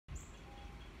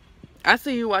I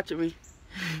see you watching me.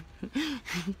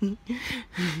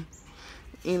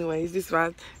 Anyways, this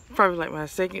is probably like my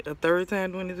second or third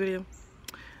time doing this video.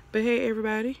 But hey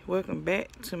everybody, welcome back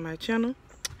to my channel.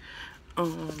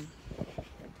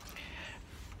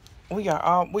 We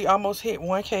almost hit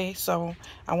 1K, so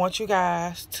I want you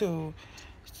guys to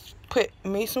put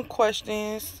me some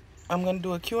questions. I'm gonna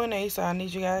do a Q&A, so I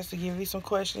need you guys to give me some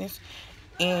questions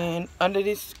and under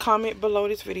this comment below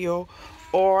this video,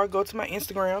 or go to my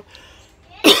Instagram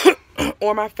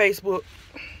or my Facebook,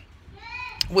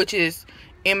 which is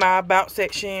in my about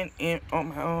section and on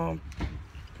my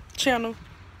channel,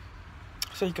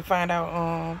 so you can find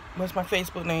out what's my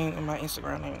Facebook name and my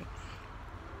Instagram name.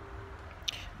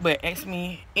 But ask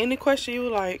me any question you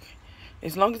like,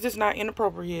 as long as it's not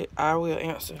inappropriate, I will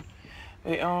answer.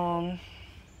 But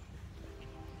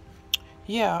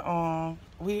yeah,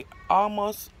 we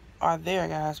almost are there,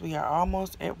 guys. We are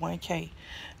almost at 1K.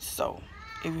 So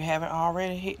if you haven't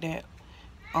already, hit that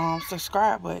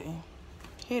subscribe button.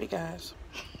 Hit it, guys.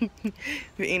 But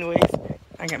anyways,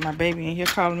 I got my baby in here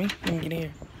calling me. Let me get in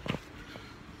here.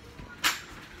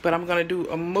 But I'm gonna do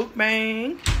a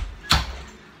mukbang.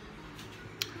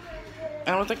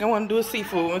 I don't think I want to do a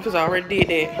seafood one because I already did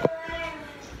that.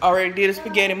 I already did a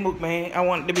spaghetti mukbang. I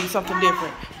want it to be something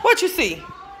different. What you see?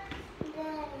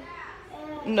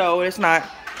 No, it's not.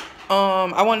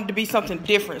 I want it to be something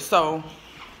different. So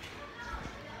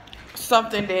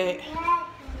something that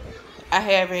I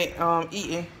haven't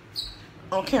eaten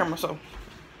on camera. So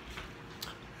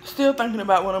still thinking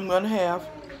about what I'm gonna have.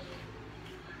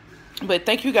 But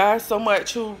thank you guys so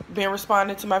much who've been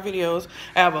responding to my videos.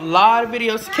 I have a lot of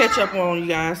videos to catch up on, you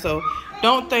guys. So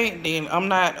don't think then I'm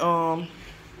not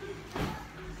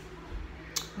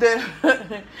that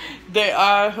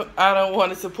I don't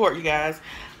want to support you guys.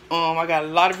 I got a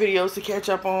lot of videos to catch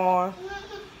up on.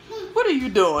 What are you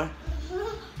doing?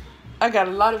 I got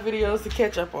a lot of videos to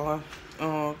catch up on.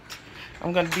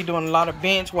 I'm gonna be doing a lot of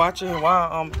binge watching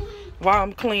while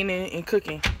I'm cleaning and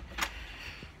cooking.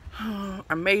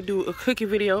 I may do a cooking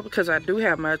video because I do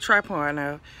have my tripod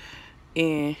now,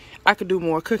 and I could do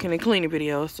more cooking and cleaning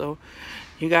videos, so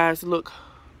you guys look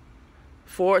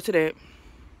forward to that.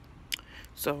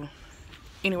 So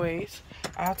anyways,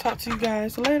 I'll talk to you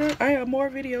guys later. I have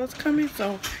more videos coming,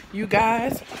 so you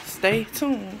guys stay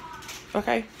tuned.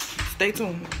 Okay, stay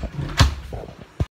tuned.